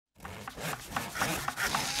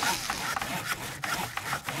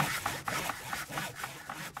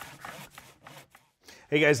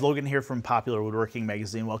Hey guys, Logan here from Popular Woodworking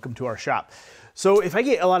Magazine. Welcome to our shop. So if I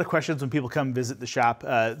get a lot of questions when people come visit the shop,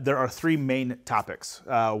 there are three main topics.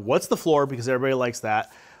 What's the floor, because everybody likes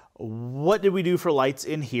that. What did we do for lights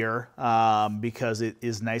in here, because it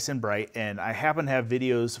is nice and bright, and I happen to have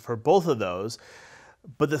videos for both of those.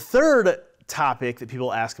 But the third topic that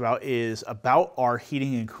people ask about is about our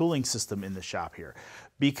heating and cooling system in the shop here,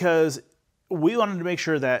 because we wanted to make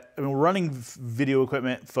sure that, we're running video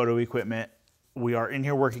equipment, photo equipment. We are in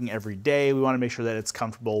here working every day. We want to make sure that it's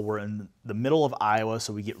comfortable. We're in the middle of Iowa,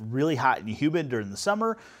 so we get really hot and humid during the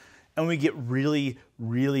summer, and we get really,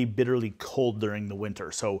 really bitterly cold during the winter.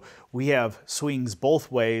 So we have swings both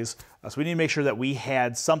ways. So we need to make sure that we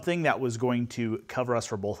had something that was going to cover us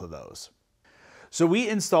for both of those. So we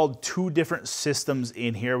installed two different systems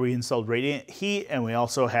in here. We installed radiant heat, and we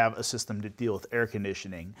also have a system to deal with air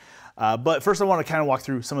conditioning. But first I want to kind of walk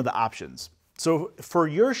through some of the options. So for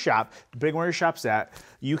your shop, depending where your shop's at,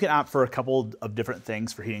 you can opt for a couple of different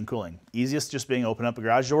things for heating and cooling. Easiest just being open up a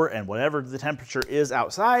garage door, and whatever the temperature is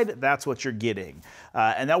outside, that's what you're getting.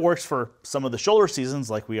 And that works for some of the shoulder seasons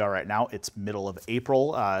like we are right now. It's middle of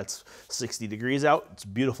April, it's 60 degrees out, it's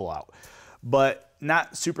beautiful out. But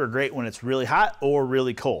not super great when it's really hot or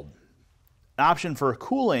really cold. An option for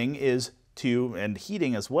cooling is and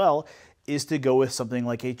heating as well, is to go with something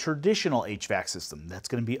like a traditional HVAC system. That's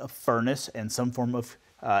going to be a furnace and some form of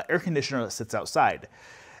air conditioner that sits outside.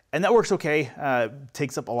 And that works okay,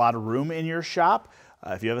 takes up a lot of room in your shop.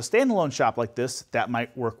 If you have a standalone shop like this, that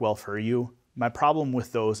might work well for you. My problem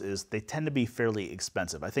with those is they tend to be fairly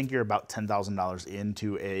expensive. I think you're about $10,000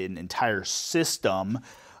 into an entire system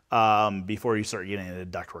before you start getting into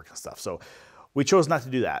ductwork and stuff. So we chose not to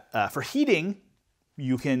do that. For heating,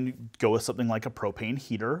 you can go with something like a propane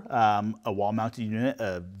heater, a wall-mounted unit,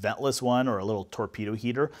 a ventless one, or a little torpedo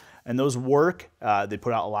heater. And those work. They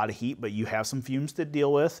put out a lot of heat, but you have some fumes to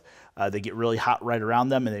deal with. They get really hot right around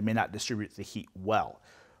them, and they may not distribute the heat well.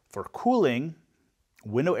 For cooling,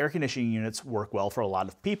 window air conditioning units work well for a lot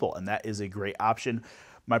of people, and that is a great option.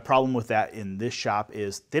 My problem with that in this shop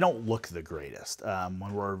is they don't look the greatest.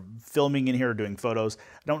 When we're filming in here or doing photos,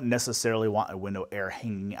 I don't necessarily want a window air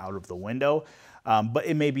hanging out of the window, but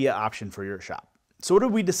it may be an option for your shop. So what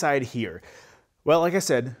did we decide here? Well, like I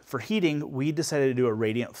said, for heating, we decided to do a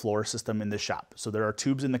radiant floor system in the shop. So there are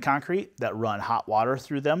tubes in the concrete that run hot water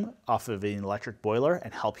through them off of an electric boiler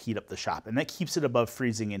and help heat up the shop. And that keeps it above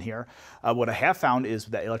freezing in here. What I have found is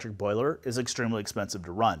that electric boiler is extremely expensive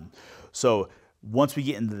to run. So once we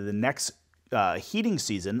get into the next heating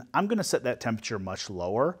season, I'm going to set that temperature much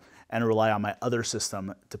lower and rely on my other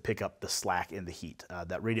system to pick up the slack in the heat.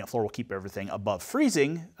 That radiant floor will keep everything above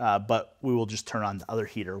freezing, but we will just turn on the other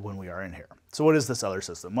heater when we are in here. So what is this other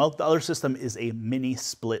system? Well, the other system is a mini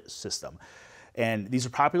split system. And these are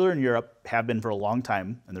popular in Europe, have been for a long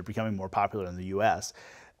time, and they're becoming more popular in the US.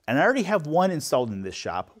 And I already have one installed in this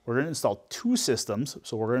shop. We're going to install two systems,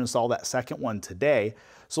 so we're going to install that second one today.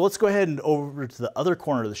 So let's go ahead and over to the other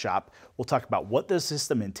corner of the shop. We'll talk about what this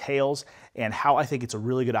system entails and how I think it's a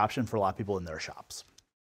really good option for a lot of people in their shops.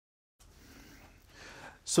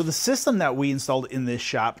 So the system that we installed in this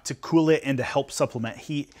shop to cool it and to help supplement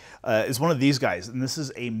heat is one of these guys, and this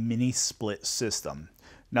is a mini split system.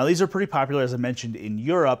 Now these are pretty popular, as I mentioned, in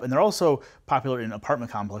Europe, and they're also popular in apartment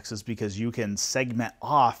complexes because you can segment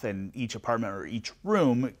off and each apartment or each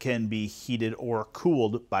room can be heated or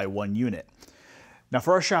cooled by one unit. Now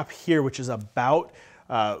for our shop here, which is about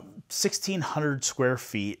 1,600 square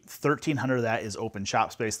feet, 1,300 of that is open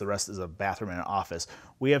shop space, the rest is a bathroom and an office,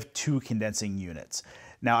 we have two condensing units.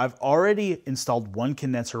 Now I've already installed one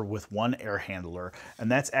condenser with one air handler, and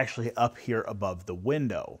that's actually up here above the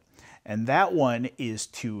window. And that one is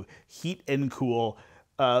to heat and cool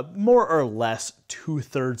more or less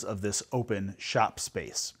 2/3 of this open shop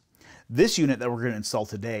space. This unit that we're going to install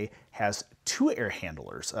today has two air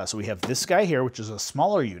handlers. So we have this guy here, which is a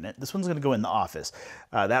smaller unit. This one's going to go in the office.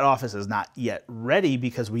 That office is not yet ready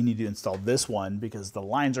because we need to install this one because the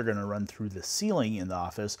lines are going to run through the ceiling in the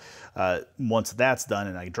office. Once that's done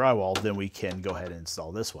and I drywall, then we can go ahead and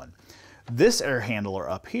install this one. This air handler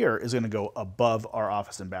up here is going to go above our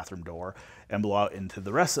office and bathroom door and blow out into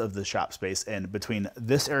the rest of the shop space. And between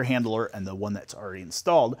this air handler and the one that's already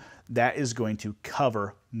installed, that is going to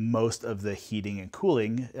cover most of the heating and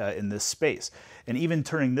cooling in this space. And even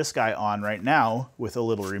turning this guy on right now with a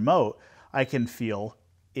little remote, I can feel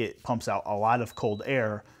it pumps out a lot of cold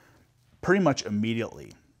air pretty much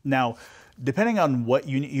immediately. Now, depending on what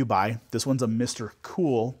unit you buy, this one's a Mr.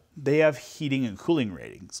 Cool, they have heating and cooling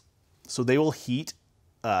ratings. So they will heat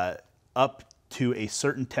up to a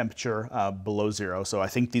certain temperature below zero. So I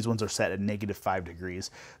think these ones are set at -5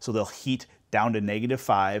 degrees. So they'll heat down to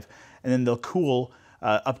 -5, and then they'll cool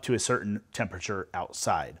up to a certain temperature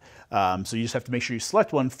outside. So you just have to make sure you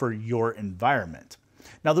select one for your environment.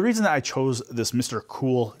 Now, the reason that I chose this Mr.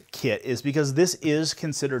 Cool kit is because this is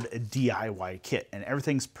considered a DIY kit and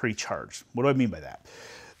everything's pre-charged. What do I mean by that?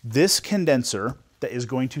 This condenser that is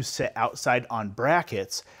going to sit outside on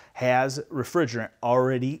brackets has refrigerant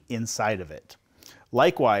already inside of it.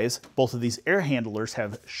 Likewise, both of these air handlers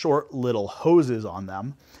have short little hoses on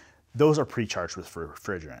them. Those are pre-charged with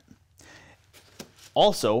refrigerant.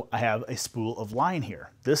 Also, I have a spool of line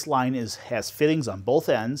here. This line has fittings on both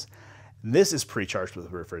ends. This is pre-charged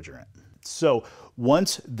with refrigerant. So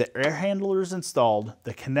once the air handler is installed,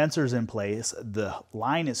 the condenser is in place, the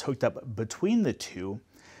line is hooked up between the two,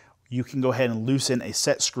 you can go ahead and loosen a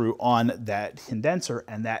set screw on that condenser,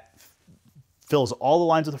 and that fills all the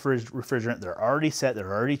lines with refrigerant. They're already set,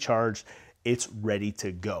 they're already charged, it's ready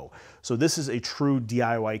to go. So this is a true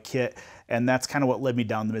DIY kit, and that's kind of what led me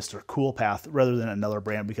down the Mr. Cool path rather than another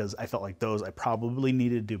brand, because I felt like those I probably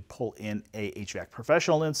needed to pull in a HVAC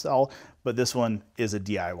professional install, but this one is a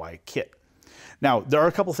DIY kit. Now, there are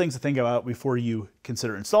a couple things to think about before you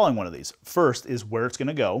consider installing one of these. First is where it's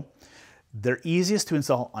gonna go. They're easiest to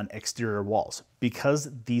install on exterior walls. Because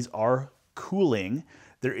these are cooling,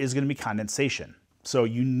 there is gonna be condensation. So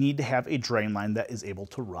you need to have a drain line that is able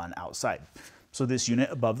to run outside. So this unit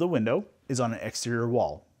above the window is on an exterior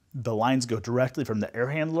wall. The lines go directly from the air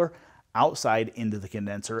handler outside into the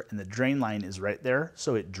condenser, and the drain line is right there,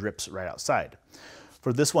 so it drips right outside.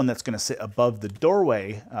 For this one that's gonna sit above the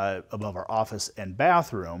doorway, above our office and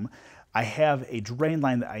bathroom, I have a drain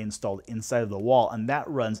line that I installed inside of the wall, and that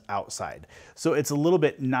runs outside. So it's a little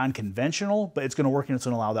bit non-conventional, but it's gonna work and it's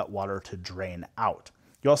gonna allow that water to drain out.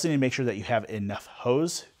 You also need to make sure that you have enough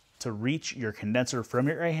hose to reach your condenser from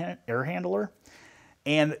your air handler,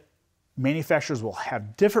 and manufacturers will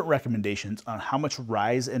have different recommendations on how much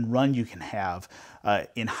rise and run you can have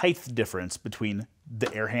in height difference between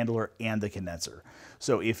the air handler and the condenser.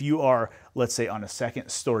 So if you are, let's say, on a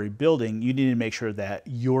second-story building, you need to make sure that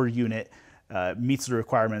your unit meets the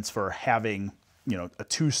requirements for having, you know, a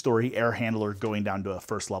 2-story air handler going down to a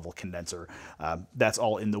first-level condenser. That's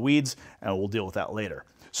all in the weeds, and we'll deal with that later.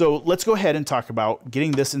 So let's go ahead and talk about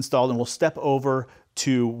getting this installed, and we'll step over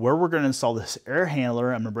to where we're going to install this air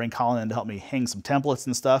handler. I'm going to bring Colin in to help me hang some templates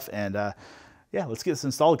and stuff, and yeah, let's get this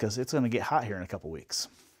installed because it's going to get hot here in a couple weeks.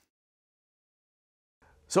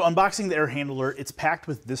 So unboxing the air handler, it's packed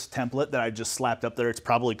with this template that I just slapped up there. It's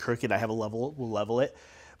probably crooked. I have a level, we'll level it.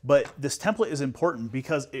 But this template is important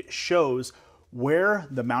because it shows where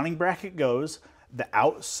the mounting bracket goes, the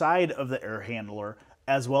outside of the air handler,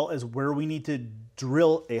 as well as where we need to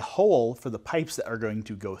drill a hole for the pipes that are going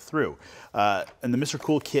to go through. And the Mr.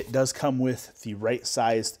 Cool kit does come with the right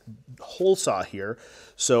sized hole saw here.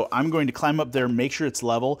 So I'm going to climb up there, make sure it's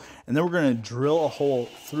level, and then we're going to drill a hole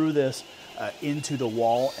through this into the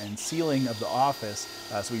wall and ceiling of the office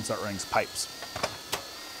so we can start running some pipes.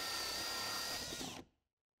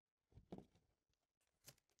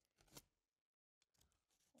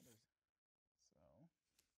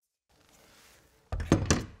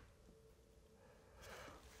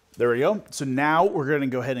 There we go. So now we're going to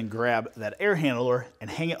go ahead and grab that air handler and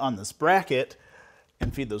hang it on this bracket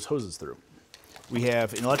and feed those hoses through. We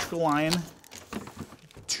have an electrical line,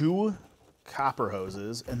 2 copper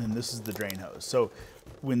hoses, and then this is the drain hose. So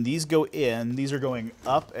when these go in, these are going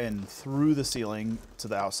up and through the ceiling to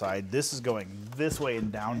the outside. This is going this way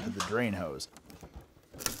and down to the drain hose.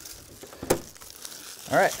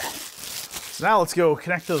 All right. So now let's go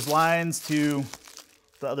connect those lines to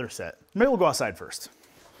the other set. Maybe we'll go outside first.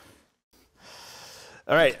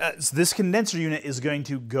 All right, so this condenser unit is going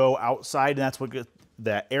to go outside, and that's what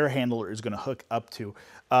that air handler is going to hook up to.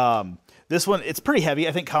 This one, it's pretty heavy.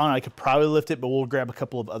 I think Colin and I could probably lift it, but we'll grab a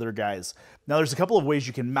couple of other guys. Now, there's a couple of ways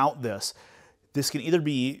you can mount this. This can either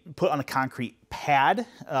be put on a concrete pad,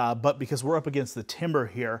 but because we're up against the timber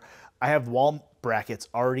here, I have wall brackets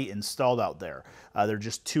already installed out there. They're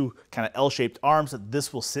just 2 kind of L-shaped arms that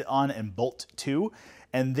this will sit on and bolt to.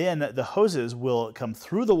 And then the hoses will come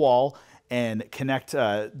through the wall and connect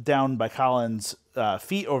down by Colin's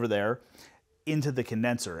feet over there into the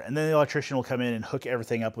condenser. And then the electrician will come in and hook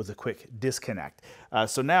everything up with a quick disconnect.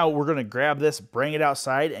 So now we're gonna grab this, bring it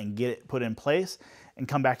outside and get it put in place and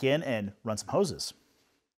come back in and run some hoses.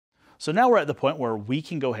 So now we're at the point where we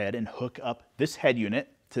can go ahead and hook up this head unit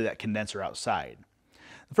to that condenser outside.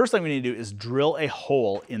 The first thing we need to do is drill a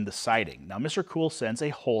hole in the siding. Now Mr. Cool sends a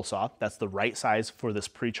hole saw, that's the right size for this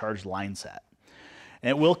pre-charged line set. And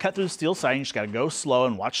it will cut through the steel siding. You just got to go slow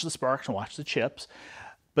and watch the sparks and watch the chips.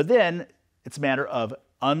 But then it's a matter of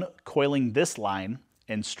uncoiling this line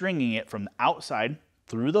and stringing it from the outside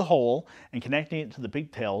through the hole and connecting it to the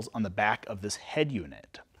pigtails on the back of this head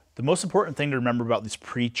unit. The most important thing to remember about these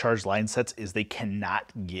pre-charged line sets is they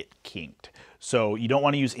cannot get kinked. So you don't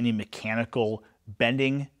want to use any mechanical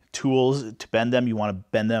bending tools to bend them. You want to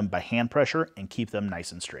bend them by hand pressure and keep them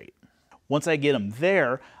nice and straight. Once I get them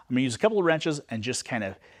there, I'm gonna use a couple of wrenches and just kind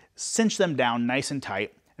of cinch them down nice and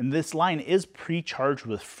tight. And this line is pre-charged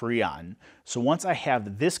with Freon. So once I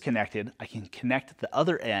have this connected, I can connect the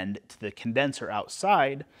other end to the condenser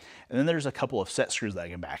outside. And then there's a couple of set screws that I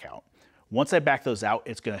can back out. Once I back those out,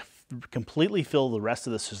 it's gonna completely fill the rest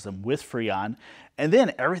of the system with Freon. And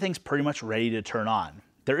then everything's pretty much ready to turn on.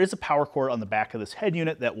 There is a power cord on the back of this head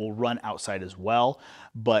unit that will run outside as well,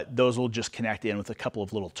 but those will just connect in with a couple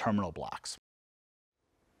of little terminal blocks.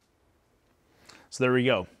 So there we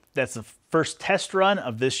go. That's the first test run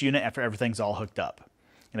of this unit after everything's all hooked up.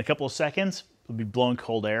 In a couple of seconds, it'll be blowing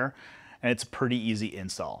cold air, and it's a pretty easy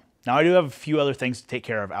install. Now I do have a few other things to take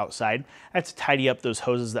care of outside. I have to tidy up those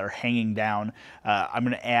hoses that are hanging down. I'm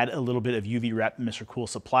gonna add a little bit of UV wrap Mr. Cool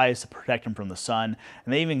supplies to protect them from the sun.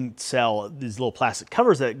 And they even sell these little plastic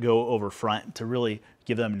covers that go over front to really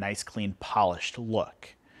give them a nice, clean, polished look.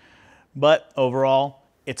 But overall,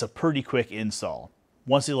 it's a pretty quick install.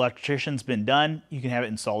 Once the electrician's been done, you can have it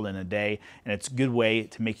installed in a day, and it's a good way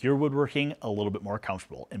to make your woodworking a little bit more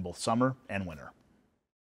comfortable in both summer and winter.